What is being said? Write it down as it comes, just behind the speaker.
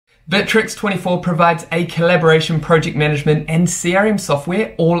Bitrix24 provides a collaboration, project management and CRM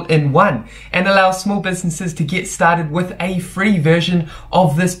software all in one, and allows small businesses to get started with a free version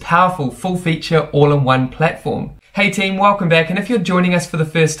of this powerful full feature all-in-one platform. Hey team, welcome back, and if you're joining us for the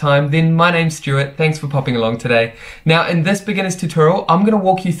first time, then my name's Stewart. Thanks for popping along today. Now in this beginner's tutorial, I'm going to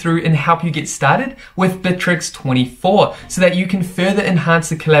walk you through and help you get started with Bitrix24 so that you can further enhance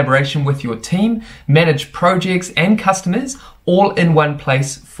the collaboration with your team, manage projects and customers all in one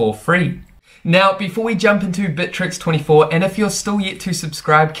place for free. Now, before we jump into Bitrix24, and if you're still yet to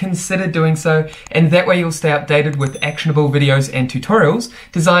subscribe, consider doing so, and that way you'll stay updated with actionable videos and tutorials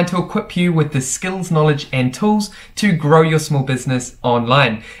designed to equip you with the skills, knowledge, and tools to grow your small business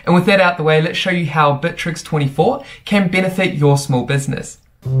online. And with that out the way, let's show you how Bitrix24 can benefit your small business.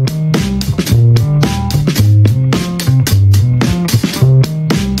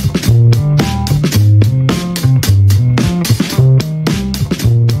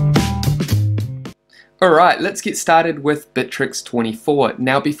 Alright, let's get started with Bitrix24.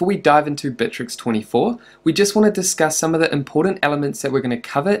 Now, before we dive into Bitrix24, we just want to discuss some of the important elements that we're going to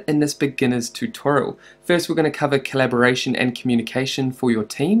cover in this beginner's tutorial. First, we're going to cover collaboration and communication for your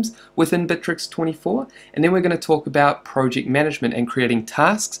teams within Bitrix24, and then we're going to talk about project management and creating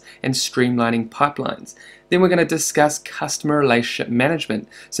tasks and streamlining pipelines. Then we're going to discuss customer relationship management,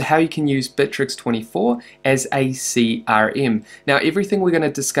 so how you can use Bitrix24 as a CRM. Now, everything we're going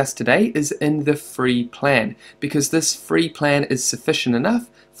to discuss today is in the free plan, because this free plan is sufficient enough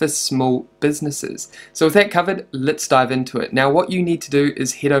for small businesses. So with that covered, let's dive into it. Now, what you need to do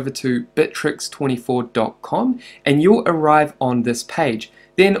is head over to bitrix24.com and you'll arrive on this page.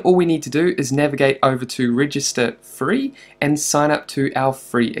 Then all we need to do is navigate over to register free and sign up to our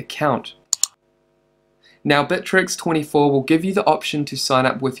free account. Now, Bitrix24 will give you the option to sign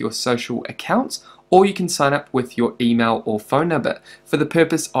up with your social accounts, or you can sign up with your email or phone number. For the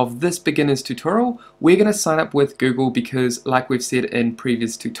purpose of this beginner's tutorial, we're going to sign up with Google because, like we've said in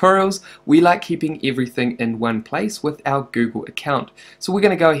previous tutorials, we like keeping everything in one place with our Google account. So we're going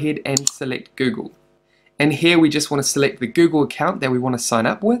to go ahead and select Google. And here we just want to select the Google account that we want to sign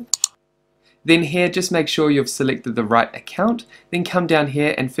up with. Then here, just make sure you've selected the right account. Then come down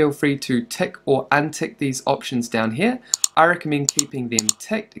here and feel free to tick or untick these options down here. I recommend keeping them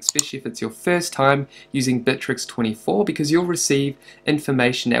ticked, especially if it's your first time using Bitrix24, because you'll receive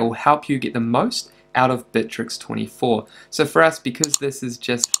information that will help you get the most out of Bitrix24. So for us, because this is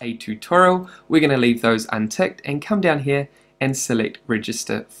just a tutorial, we're going to leave those unticked and come down here and select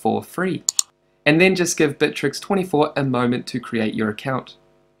register for free. And then just give Bitrix24 a moment to create your account.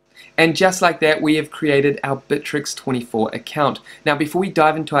 And just like that, we have created our Bitrix24 account. Now, before we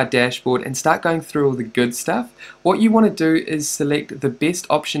dive into our dashboard and start going through all the good stuff, what you want to do is select the best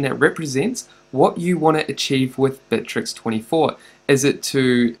option that represents what you want to achieve with Bitrix24. Is it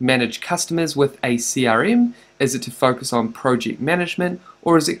to manage customers with a CRM? Is it to focus on project management?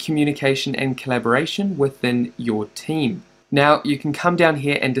 Or is it communication and collaboration within your team? Now, you can come down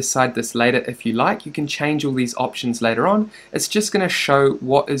here and decide this later if you like. You can change all these options later on. It's just going to show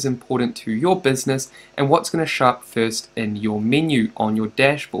what is important to your business and what's going to show up first in your menu on your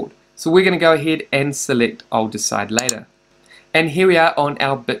dashboard. So we're going to go ahead and select I'll decide later. And here we are on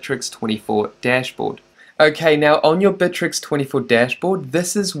our Bitrix24 dashboard. Okay, now on your Bitrix24 dashboard,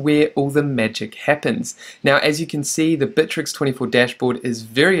 this is where all the magic happens. Now, as you can see, the Bitrix24 dashboard is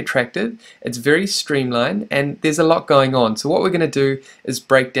very attractive, it's very streamlined, and there's a lot going on. So what we're going to do is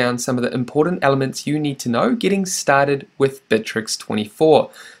break down some of the important elements you need to know getting started with Bitrix24.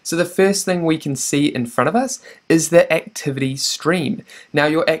 So the first thing we can see in front of us is the activity stream. Now,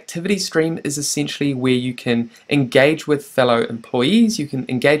 your activity stream is essentially where you can engage with fellow employees, you can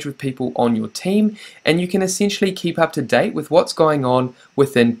engage with people on your team, and you can essentially keep up to date with what's going on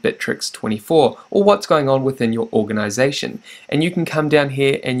within Bitrix24 or what's going on within your organization. And you can come down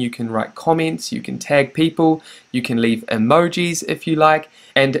here and you can write comments, you can tag people, you can leave emojis if you like,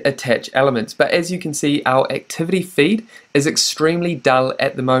 and attach elements. But as you can see, our activity feed is extremely dull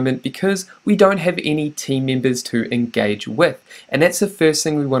at the moment because we don't have any team members to engage with. And that's the first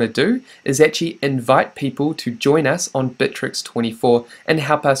thing we want to do, is actually invite people to join us on Bitrix24 and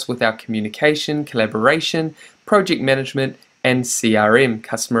help us with our communication, collaboration, project management, and CRM,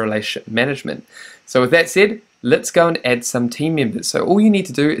 customer relationship management. So with that said, let's go and add some team members. So all you need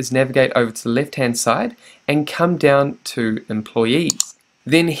to do is navigate over to the left hand side and come down to employees.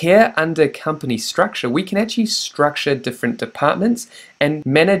 Then here under company structure, we can actually structure different departments and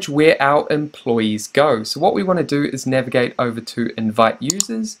manage where our employees go. So what we want to do is navigate over to invite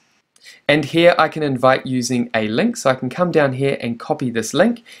users, And here I can invite using a link, so I can come down here and copy this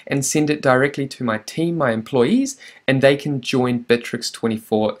link and send it directly to my team, my employees, and they can join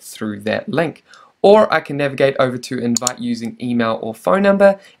Bitrix24 through that link. Or I can navigate over to invite using email or phone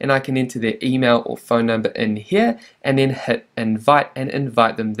number, and I can enter their email or phone number in here and then hit invite and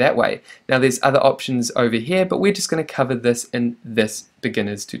invite them that way. Now there's other options over here, but we're just going to cover this in this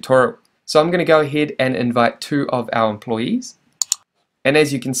beginner's tutorial. So I'm going to go ahead and invite 2 of our employees. And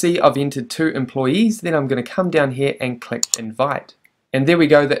as you can see, I've entered 2 employees. Then I'm going to come down here and click invite. And there we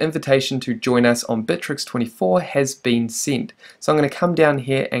go, the invitation to join us on Bitrix24 has been sent. So I'm going to come down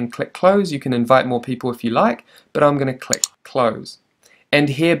here and click close. You can invite more people if you like, but I'm going to click close. And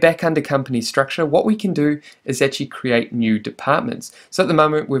here back under company structure, what we can do is actually create new departments. So at the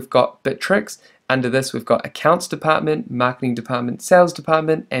moment we've got Bitrix. Under this we've got accounts department, marketing department, sales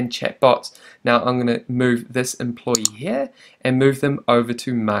department, and chatbots. Now I'm going to move this employee here and move them over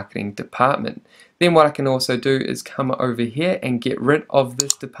to marketing department. Then what I can also do is come over here and get rid of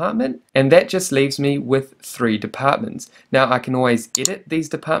this department, and that just leaves me with 3 departments. Now I can always edit these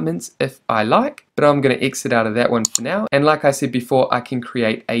departments if I like, but I'm going to exit out of that one for now. And like I said before, I can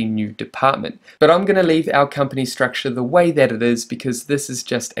create a new department. But I'm going to leave our company structure the way that it is because this is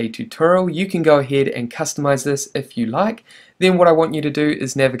just a tutorial. You can go ahead and customize this if you like. Then what I want you to do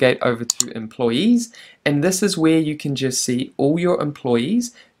is navigate over to employees, and this is where you can just see all your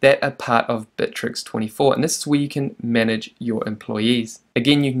employees that are part of Bitrix24, and this is where you can manage your employees.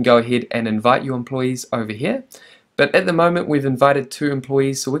 Again, you can go ahead and invite your employees over here, but at the moment we've invited 2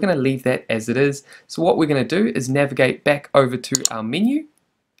 employees, so we're going to leave that as it is. So what we're going to do is navigate back over to our menu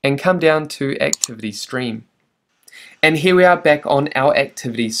and come down to activity stream. And here we are back on our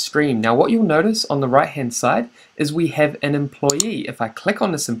activities stream. Now what you'll notice on the right hand side is we have an employee. If I click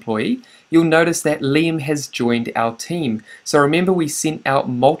on this employee, you'll notice that Liam has joined our team. So remember, we sent out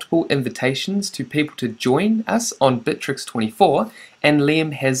multiple invitations to people to join us on Bitrix24, and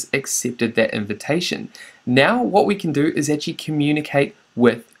Liam has accepted that invitation. Now what we can do is actually communicate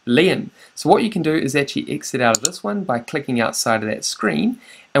with Liam. So what you can do is actually exit out of this one by clicking outside of that screen,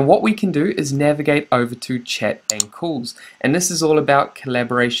 and what we can do is navigate over to chat and calls, and this is all about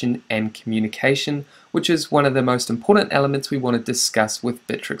collaboration and communication, which is one of the most important elements we want to discuss with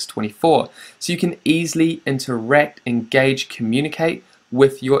Bitrix24. So you can easily interact, engage, communicate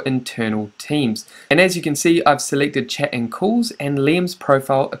with your internal teams. And as you can see, I've selected chat and calls, and Liam's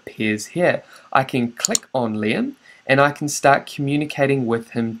profile appears here. I can click on Liam and I can start communicating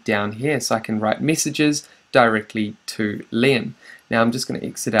with him down here. So I can write messages directly to Liam. Now I'm just going to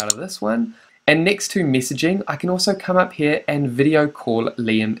exit out of this one. And next to messaging, I can also come up here and video call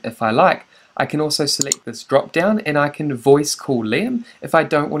Liam if I like. I can also select this drop down and I can voice call Liam if I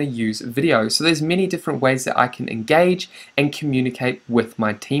don't want to use video. So there's many different ways that I can engage and communicate with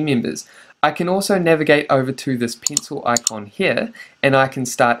my team members. I can also navigate over to this pencil icon here and I can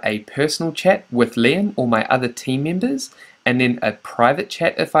start a personal chat with Liam or my other team members, and then a private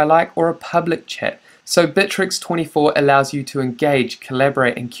chat if I like, or a public chat. So Bitrix24 allows you to engage,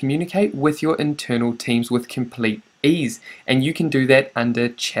 collaborate and communicate with your internal teams with complete ease, and you can do that under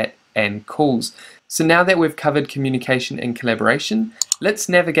chat and calls. So now that we've covered communication and collaboration, let's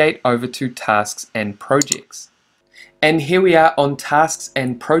navigate over to tasks and projects. And here we are on tasks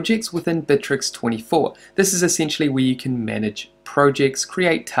and projects within Bitrix24. This is essentially where you can manage projects,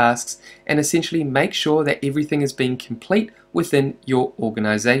 create tasks, and essentially make sure that everything is being complete within your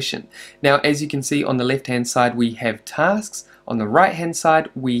organization. Now, as you can see on the left hand side, we have tasks. On the right hand side,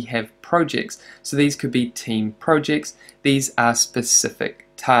 we have projects. So these could be team projects. These are specific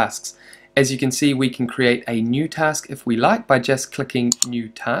tasks. As you can see, we can create a new task if we like by just clicking new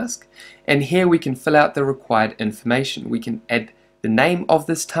task, and here we can fill out the required information. We can add the name of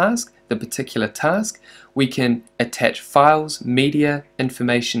this task, the particular task. We can attach files, media,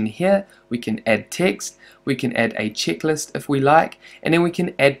 information here. We can add text. We can add a checklist if we like, and then we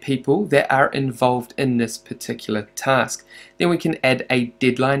can add people that are involved in this particular task. Then we can add a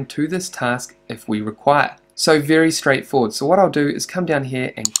deadline to this task if we require. So very straightforward. So what I'll do is come down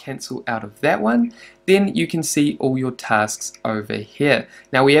here and cancel out of that one. Then you can see all your tasks over here.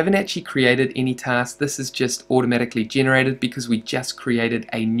 Now we haven't actually created any tasks. This is just automatically generated because we just created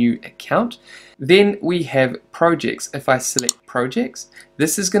a new account. Then we have projects. If I select projects,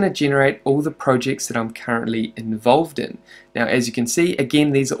 this is going to generate all the projects that I'm currently involved in. Now as you can see,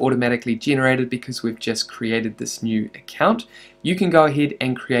 again, these are automatically generated because we've just created this new account. You can go ahead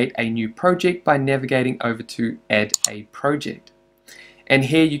and create a new project by navigating over to add a project. And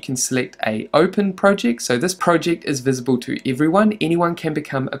here you can select a open project. So this project is visible to everyone. Anyone can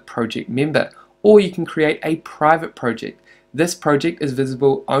become a project member, or you can create a private project. This project is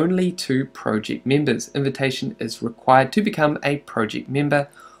visible only to project members. Invitation is required to become a project member.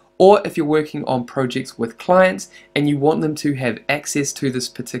 Or if you're working on projects with clients and you want them to have access to this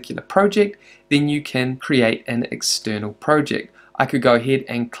particular project, then you can create an external project. I could go ahead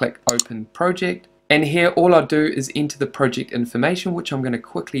and click Open Project, and here all I'll do is enter the project information, which I'm going to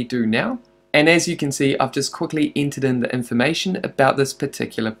quickly do now. And as you can see, I've just quickly entered in the information about this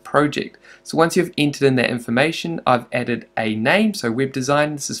particular project. So once you've entered in that information, I've added a name, so web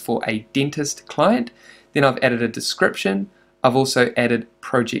design, this is for a dentist client. Then I've added a description. I've also added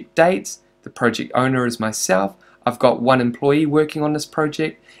project dates. The project owner is myself. I've got one employee working on this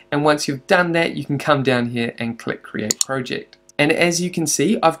project. And once you've done that, you can come down here and click Create Project. And as you can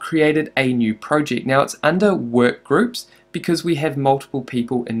see, I've created a new project. Now it's under work groups because we have multiple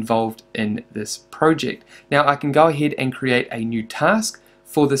people involved in this project. Now I can go ahead and create a new task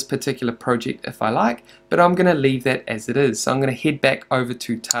for this particular project if I like, but I'm going to leave that as it is. So I'm going to head back over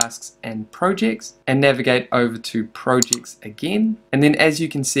to tasks and projects and navigate over to projects again. And then as you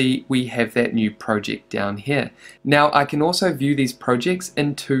can see, we have that new project down here. Now I can also view these projects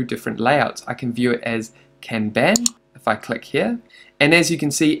in two different layouts. I can view it as Kanban if I click here. And as you can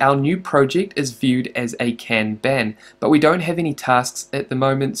see, our new project is viewed as a Kanban, but we don't have any tasks at the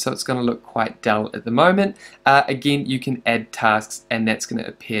moment, so it's going to look quite dull at the moment. Again, you can add tasks and that's going to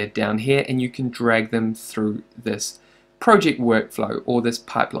appear down here, and you can drag them through this project workflow or this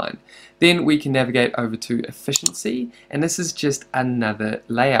pipeline. Then we can navigate over to efficiency, and this is just another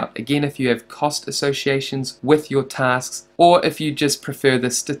layout. Again, if you have cost associations with your tasks, or if you just prefer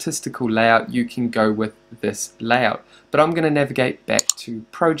the statistical layout, you can go with this layout. But I'm going to navigate back to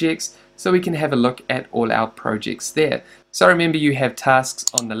projects so we can have a look at all our projects there. So remember, you have tasks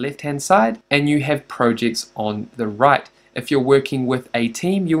on the left hand side and you have projects on the right. If you're working with a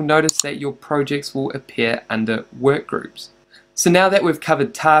team, you'll notice that your projects will appear under work groups. So now that we've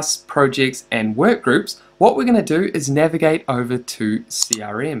covered tasks, projects, and work groups, what we're going to do is navigate over to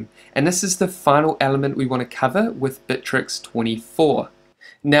CRM. And this is the final element we want to cover with Bitrix24.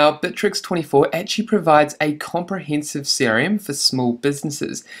 Now, Bitrix24 actually provides a comprehensive CRM for small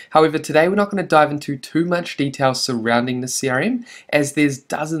businesses. However, today we're not going to dive into too much detail surrounding the CRM, as there's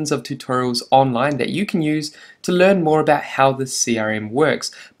dozens of tutorials online that you can use to learn more about how the CRM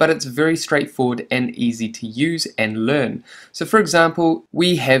works, but it's very straightforward and easy to use and learn. So for example,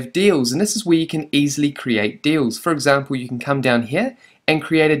 we have deals, and this is where you can easily create deals. For example, you can come down here and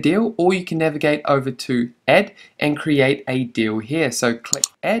create a deal, or you can navigate over to add and create a deal here. So click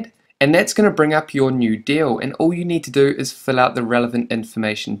add, and that's going to bring up your new deal, and all you need to do is fill out the relevant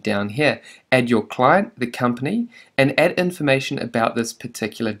information down here. Add your client, the company, and add information about this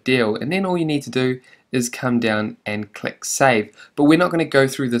particular deal, and then all you need to do is come down and click save. But we're not going to go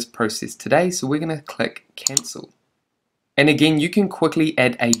through this process today, so we're going to click cancel. And again, you can quickly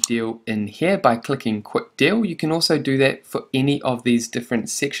add a deal in here by clicking quick deal. You can also do that for any of these different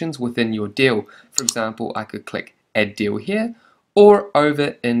sections within your deal. For example, I could click add deal here, or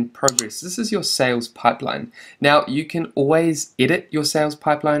over in progress. This is your sales pipeline. Now you can always edit your sales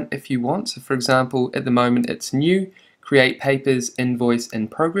pipeline if you want. So for example, at the moment it's new, create papers, invoice in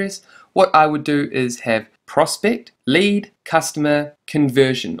progress. What I would do is have prospect, lead, customer,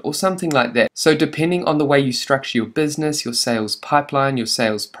 conversion, or something like that. So depending on the way you structure your business, your sales pipeline, your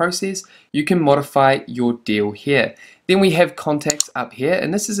sales process, you can modify your deal here. Then we have contacts up here,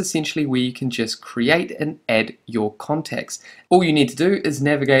 and this is essentially where you can just create and add your contacts. All you need to do is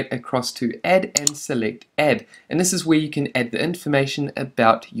navigate across to add and select add, and this is where you can add the information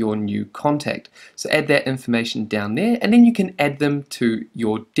about your new contact. So add that information down there, and then you can add them to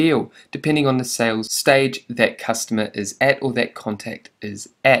your deal depending on the sales stage that customer is at or that contact is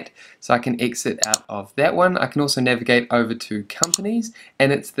at. So I can exit out of that one. I can also navigate over to companies,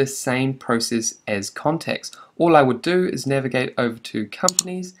 and it's the same process as contacts. All I would do is navigate over to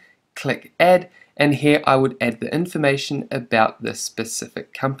companies, click add, and here I would add the information about this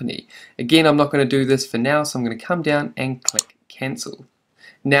specific company. Again, I'm not going to do this for now, so I'm going to come down and click cancel.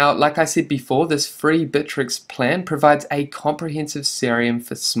 Now, like I said before, this free Bitrix plan provides a comprehensive CRM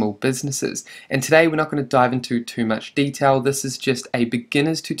for small businesses. And today we're not going to dive into too much detail. This is just a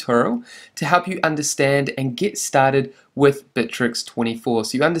beginner's tutorial to help you understand and get started with Bitrix24,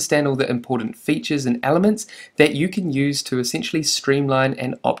 so you understand all the important features and elements that you can use to essentially streamline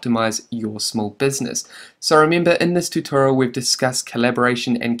and optimize your small business. So remember, in this tutorial we've discussed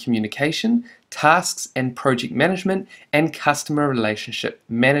collaboration and communication, tasks and project management, and customer relationship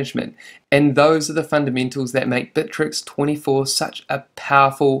management. And those are the fundamentals that make Bitrix24 such a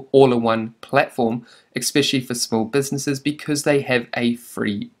powerful all-in-one platform especially for small businesses because they have a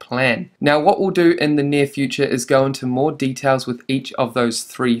free plan. Now what we'll do in the near future is go into more details with each of those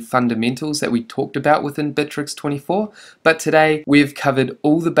 3 fundamentals that we talked about within Bitrix24, but today we've covered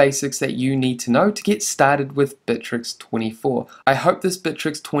all the basics that you need to know to get started with Bitrix24. I hope this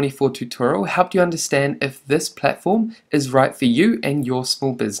Bitrix24 tutorial helped you understand if this platform is right for you and your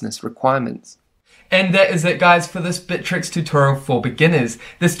small business requirements. And that is it, guys, for this Bitrix tutorial for beginners.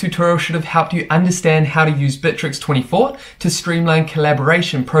 This tutorial should have helped you understand how to use Bitrix24 to streamline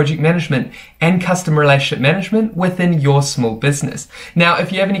collaboration, project management, and customer relationship management within your small business. Now,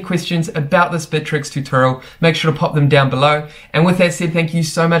 if you have any questions about this Bitrix tutorial, make sure to pop them down below. And with that said, thank you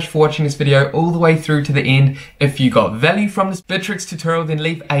so much for watching this video all the way through to the end. If you got value from this Bitrix tutorial, then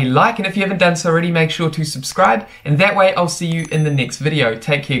leave a like. And if you haven't done so already, make sure to subscribe. And that way, I'll see you in the next video.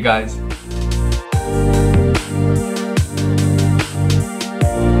 Take care, guys.